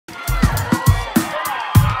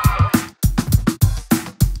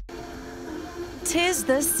'Tis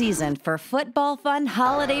the season for football fun,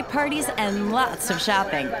 holiday parties, and lots of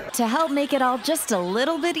shopping. To help make it all just a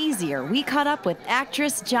little bit easier, we caught up with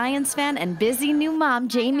actress, Giants fan, and busy new mom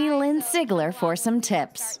Jamie-Lynn Sigler for some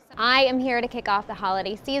tips. I am here to kick off the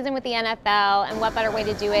holiday season with the NFL, and what better way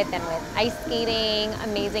to do it than with ice skating,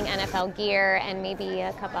 amazing NFL gear, and maybe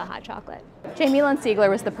a cup of hot chocolate. Jamie-Lynn Sigler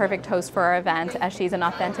was the perfect host for our event, as she's an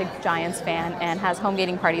authentic Giants fan and has home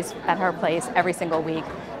gating parties at her place every single week.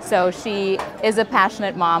 So she is a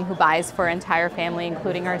passionate mom who buys for her entire family,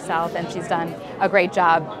 including herself, and she's done a great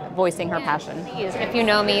job voicing her passion. If you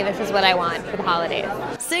know me, this is what I want for the holidays.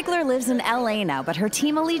 Sigler lives in LA now, but her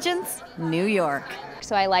team allegiance? New York.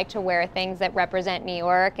 So I like to wear things that represent New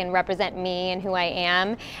York and represent me and who I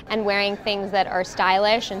am, and wearing things that are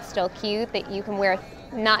stylish and still cute that you can wear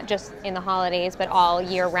not just in the holidays but all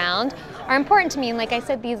year round are important to me. And like I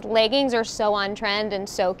said, these leggings are so on trend and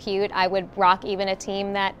so cute. I would rock even a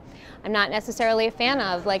team that I'm not necessarily a fan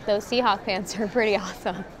of, like those Seahawks pants are pretty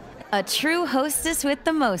awesome. A true hostess with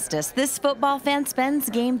the mostest, this football fan spends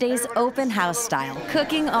game days open house style,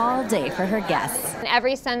 cooking all day for her guests. And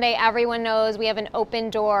every Sunday, everyone knows we have an open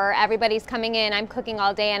door. Everybody's coming in. I'm cooking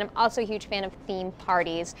all day, and I'm also a huge fan of theme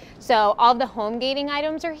parties. So all the home gating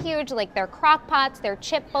items are huge, like their crock pots, their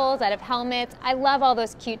chip bowls out of helmets. I love all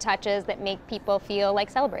those cute touches that make people feel like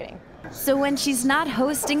celebrating. So when she's not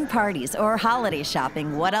hosting parties or holiday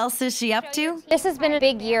shopping, what else is she up to? This has been a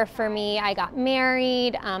big year for me. I got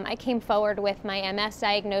married. I came forward with my MS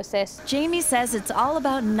diagnosis. Jamie says it's all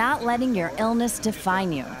about not letting your illness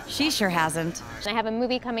define you. She sure hasn't. I have a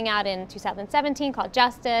movie coming out in 2017 called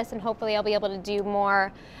Justice, and hopefully I'll be able to do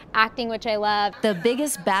more acting, which I love. The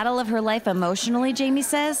biggest battle of her life emotionally, Jamie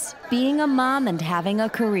says, being a mom and having a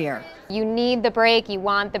career. You need the break, you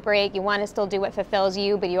want to still do what fulfills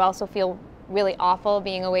you, but you also feel really awful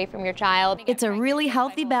being away from your child. It's a really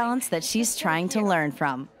healthy balance that she's trying to learn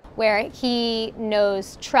from, where he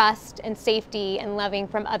knows trust and safety and loving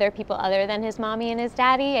from other people other than his mommy and his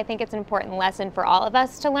daddy. I think it's an important lesson for all of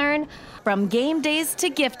us to learn. From game days to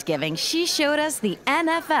gift giving, she showed us the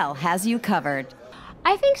NFL has you covered.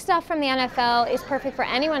 I think stuff from the NFL is perfect for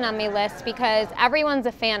anyone on my list because everyone's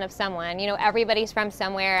a fan of someone. You know, everybody's from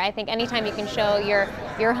somewhere. I think anytime you can show your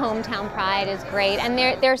hometown pride is great. And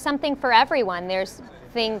there's something for everyone. There's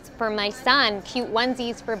things for my son, cute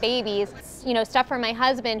onesies for babies, you know, stuff for my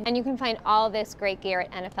husband. And you can find all this great gear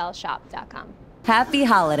at nflshop.com. Happy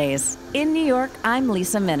holidays. In New York, I'm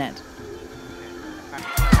Lisa Minute.